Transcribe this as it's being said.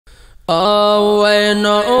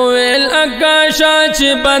وینو اویل اکاشا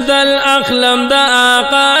چی بدل اخلم دا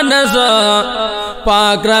آقا نزا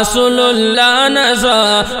پاک رسول اللہ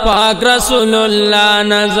نزا پاک رسول اللہ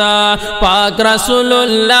نزا پاک رسول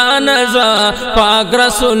اللہ نزا پاک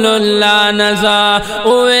رسول اللہ نزا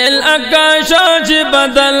اویل اکاشا چی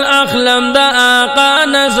بدل اخلم دا آقا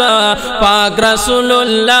نزا پاک رسول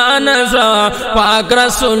اللہ نزا پاک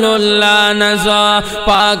رسول اللہ نزا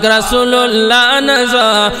پاک رسول اللہ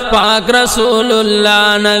نزا پاک رسول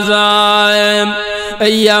اللہ نظائم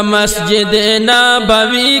یا مسجد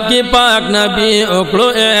نبوی کی پاک نبی اکڑو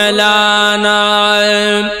اعلان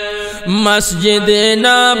مسجد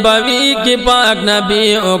نبوی کی پاک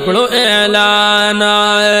نبی اکڑو اعلان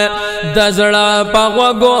دزڑا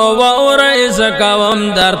پغوگو وورئیس کوم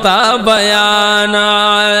درتا بیان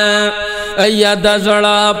یا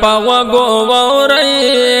دزڑا پغوگو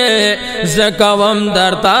وورئیس کوم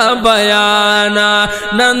درتا بیان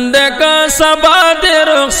نند کا سبا دے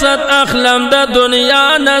رخصت اخلم دا دنیا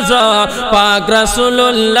نزا پاک رسول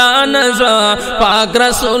اللہ نزا پاک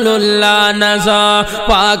رسول اللہ نزا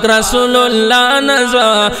پاک رسول اللہ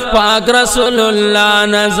نزا پاک رسول اللہ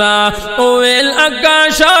نزا اویل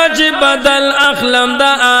اکاشا چی بدل اخلم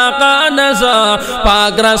دا آقا نزا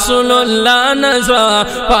پاک رسول اللہ نزا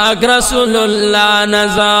پاک رسول اللہ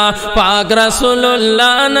نزا پاک رسول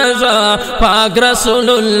اللہ نزا پاک رسول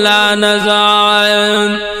اللہ نزا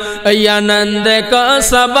یا نند کا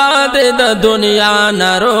سبا دے دا دنیا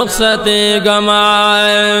نا رخصت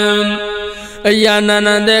گمائم یا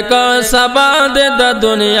نند کا سبا دے دا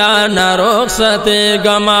دنیا نا رخصت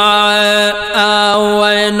گمائے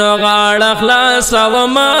آوینو غاڑ اخلاص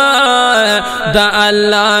وما دا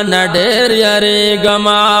اللہ نا دیر یری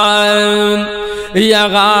گمائے یا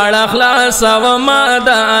غاڑ اخلاص وما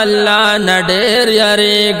دا اللہ نا دیر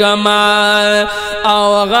یری گمائے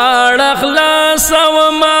او غاڑ اخلاص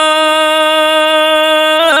وما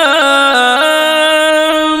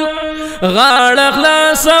غاڑ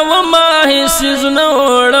اخلاص وما حسیز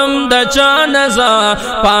نوڑم دا چا نزا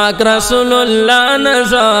پاک رسول اللہ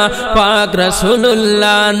نزا پاک رسول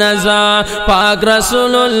اللہ نزا پاک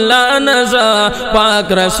رسول اللہ نزا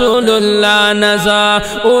پاک رسول اللہ نزا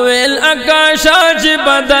اویل اکاشا چی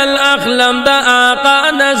بدل اخلم دا آقا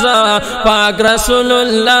نزا پاک رسول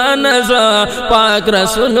اللہ نزا پاک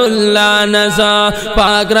رسول اللہ نزا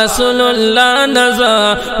پاک رسول اللہ نزا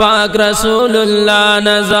پاک رسول اللہ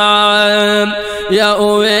نزا یا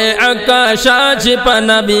اوے اکاشا چی پا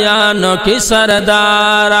نبیانو کی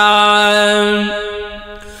سردارا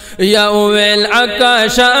یا اویل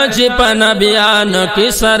اکاشا چی پا نبیانو کی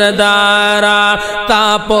سردارا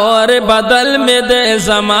تا پور بدل میں دے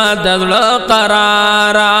زما دل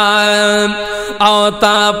قرارا او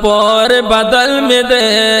تا پور بدل میں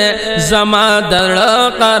دے زما دل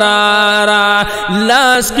قرارا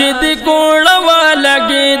لاس کی دی کوڑوا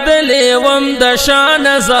لگی دلی وم دشان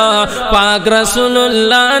نزا پاک رسول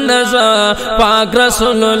اللہ نزا پاک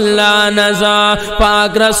رسول اللہ نزا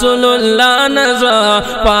پاک رسول اللہ نزا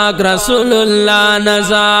پاک رسول اللہ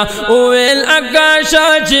نزا اویل اکاشا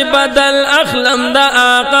چی بدل اخلم دا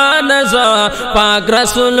آقا نزا پاک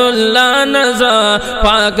رسول اللہ نزا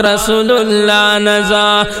پاک رسول اللہ نزا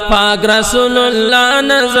پاک رسول اللہ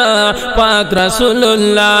نزا پاک رسول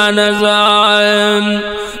اللہ نزا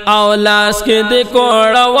اولاس کی دی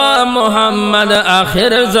کوڑوا محمد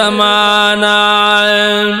آخر زمانہ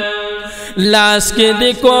لاس کی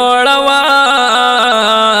دی کوڑوا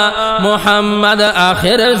محمد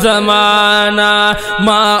آخر زمانہ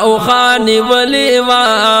ما اخانی ولیوا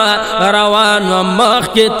روان و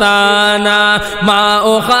مخکتانا ما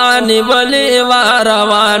اخانی ولیوا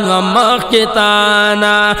روان و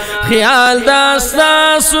مخکتانا خیال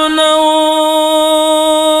داستا سنو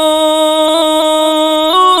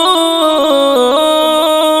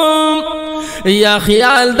یا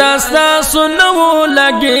خیال داستا سنو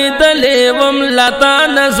لگی دلیوم لتا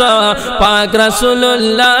نزا پاک رسول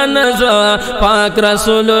اللہ نزا پاک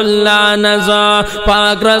رسول اللہ نزا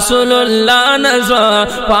پاک رسول اللہ نزا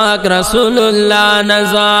پاک رسول اللہ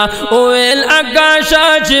نزا اویل اکاشا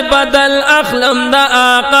چی بدل اخلم دا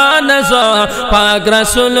آقا نزا پاک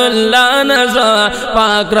رسول اللہ نزا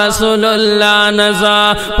پاک رسول اللہ نزا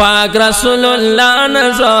پاک رسول اللہ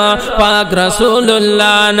نزا پاک رسول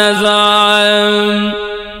اللہ نزا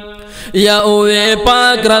یا اوے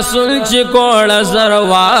پاک رسول چی کوڑ زر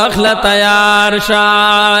واخل تیار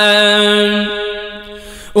شائن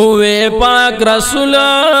اوے پاک رسول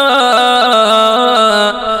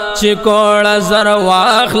چکوڑ زر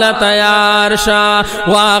واخلا تیار شا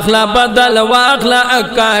واخلا بدل واخلا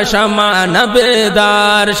اکاشا مان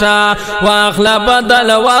بیدار شا واخلا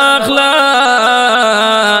بدل واخلا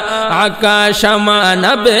اکاشا مان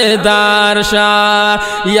بیدار شا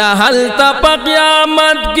یا حل تا پا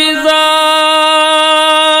قیامت کی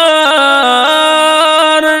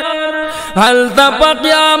حل تا پا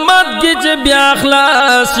قیامت کی چھ بیا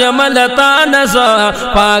خلاص یملتا نزا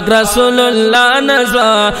پاک رسول اللہ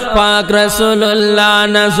نزا پاک رسول اللہ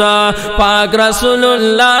نزا پاک رسول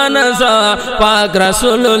اللہ نزا پاک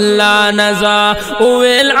رسول اللہ نزا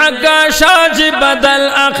اویل عکاشا چھ بدل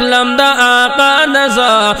اخلم دا آقا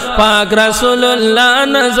نزا پاک رسول اللہ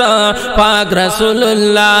نزا پاک رسول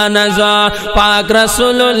اللہ نزا پاک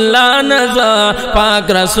رسول اللہ نزا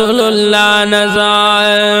پاک رسول اللہ نزا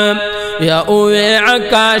یا اوے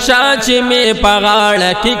عکاشا چی میں پغاڑ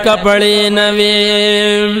کی کپڑی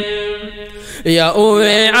نوی یا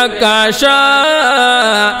اوے عکاشا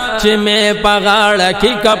چی میں پغاڑ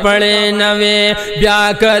کی کپڑی نوی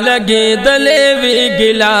بیا کلگی دلیوی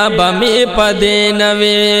گلا بمی پدی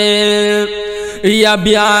نوی یا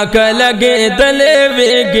بیا کلگی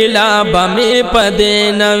دلیوی گلا بمی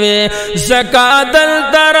پدی نوی زکا دل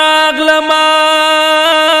تراغ لما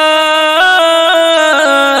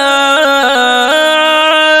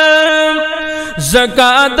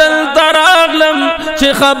زکا دل تراغلم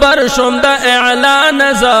چی خبر شم دا اعلان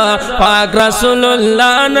نزا پاک رسول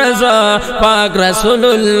اللہ نزا پاک رسول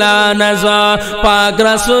اللہ نزا پاک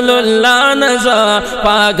رسول اللہ نزا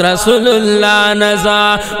پاک رسول اللہ نزا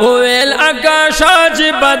اویل عکاشا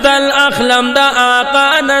چی بدل اخلم دا آقا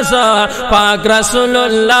نزا پاک رسول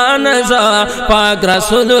اللہ نزا پاک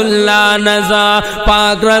رسول اللہ نزا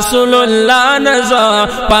پاک رسول اللہ نزا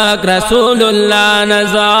پاک رسول اللہ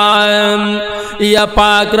نزا یا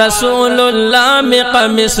پاک رسول اللہ میں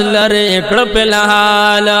قمیص لرے کڑپ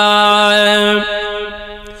لحالا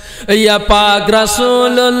یا پاک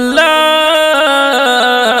رسول اللہ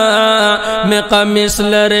میں قمیص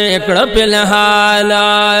لرے کڑپ لحالا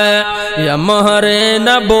یا مہر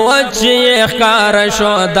نبوت چی اخکار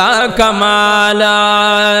شودا کمالا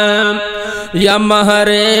یا مہر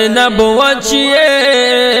نبوت چی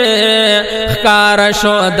اخکار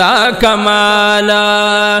شودا کمالا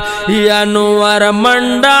یا نور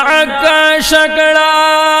منڈا کا شکڑا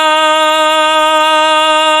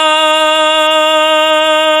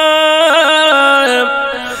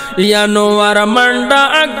یا نور منڈا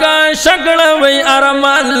اگا شکڑ وی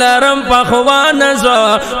ارمان لرم پخوا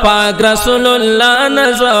نزا پاک رسول اللہ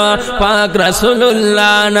نزا پاک رسول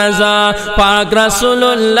اللہ نزا پاک رسول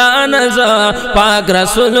اللہ نزا پاک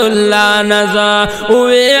رسول اللہ نزا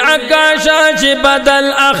اوی عکاشا چی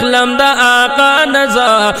بدل اخلم دا آقا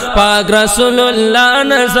نزا پاک رسول اللہ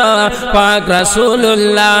نزا پاک رسول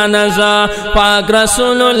اللہ نزا پاک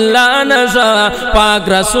رسول اللہ نزا پاک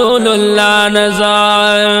رسول اللہ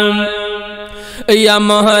نزا یا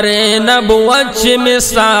مہر نبوت چی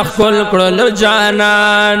مساخ کل کرلو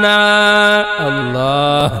جانانا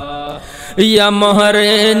اللہ یا مہر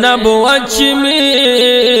نبوت چی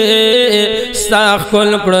مساخ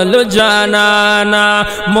کل کرلو جانانا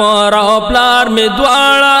مورا و پلار میں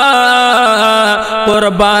دوارا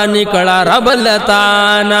قربانی کڑا رب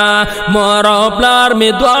لتانا مورا و پلار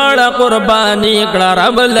میں دوارا قربانی کڑا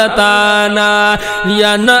رب لتانا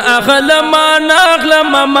یا نا اخلما نا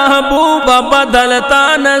اخلما محبوب بدلتا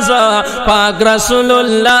نزا پاک رسول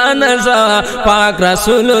اللہ نزا پاک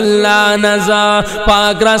رسول اللہ نزا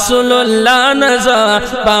پاک رسول اللہ نزا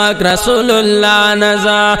پاک رسول اللہ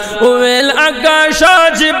نزا اویل عکاشا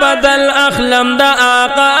چی بدل اخلم دا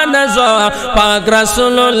آقا نزا پاک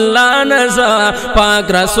رسول اللہ نزا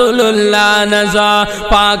پاک رسول اللہ نزا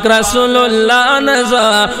پاک رسول اللہ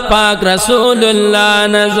نزا پاک رسول اللہ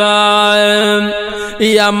نزا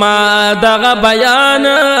یا ما دغ بیان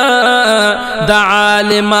دا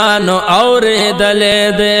عالمانو اور دلے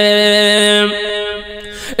دے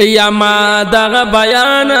یا ما دغ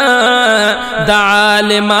بیان دا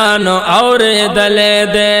عالمانو اور دلے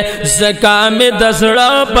دے زکام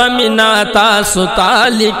دزڑا پمینا تاسو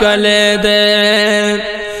تالی کلے دے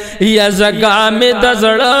یا زکام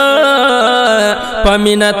دزڑا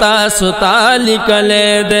پمینتا ستالی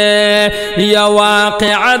کلے دے یا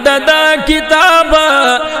واقع دا کتاب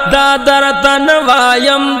دا درتن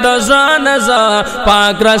وایم دزا نزا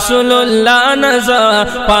پاک رسول اللہ نزا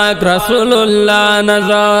پاک رسول اللہ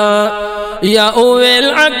نزا یا اویل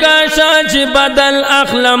عکاشا چی بدل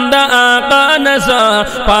اخلم دا آقا نزا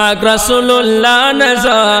پاک رسول اللہ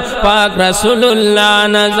نزا پاک رسول اللہ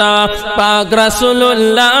نزا پاک رسول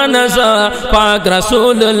اللہ نزا پاک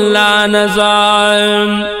رسول اللہ نزا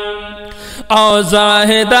او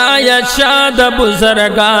زاہدایت شاد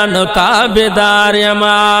بزرگان تابدار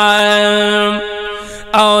یما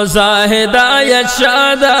او زاہدایت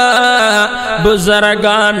شاد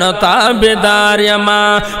بزرگان تابدار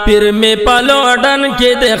یما پھر میں پلوڑن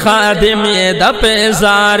کے دے خادم دا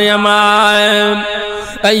پیزار یما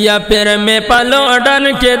یا پھر میں پلوڑن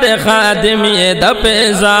کے دے خادم دا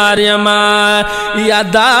پیزار یما یا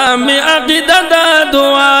دام عقیدہ دا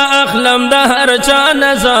دعا اخلم دا ہر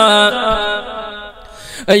چانزا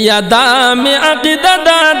یا دام عقیدہ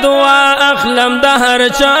دا دعا اخلم دا ہر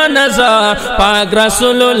چانزا پاک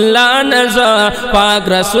رسول اللہ نزا پاک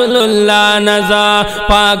رسول اللہ نزا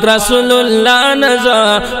پاک رسول اللہ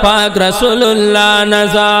نزا پاک رسول اللہ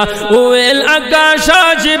نزا ویل اکاشا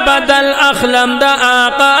جی بدل اخلم دا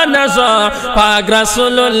آقا نزا پاک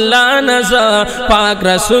رسول اللہ نزا پاک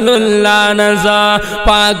رسول اللہ نزا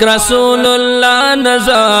پاک رسول اللہ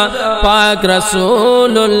نزا پاک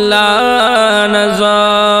رسول اللہ نزا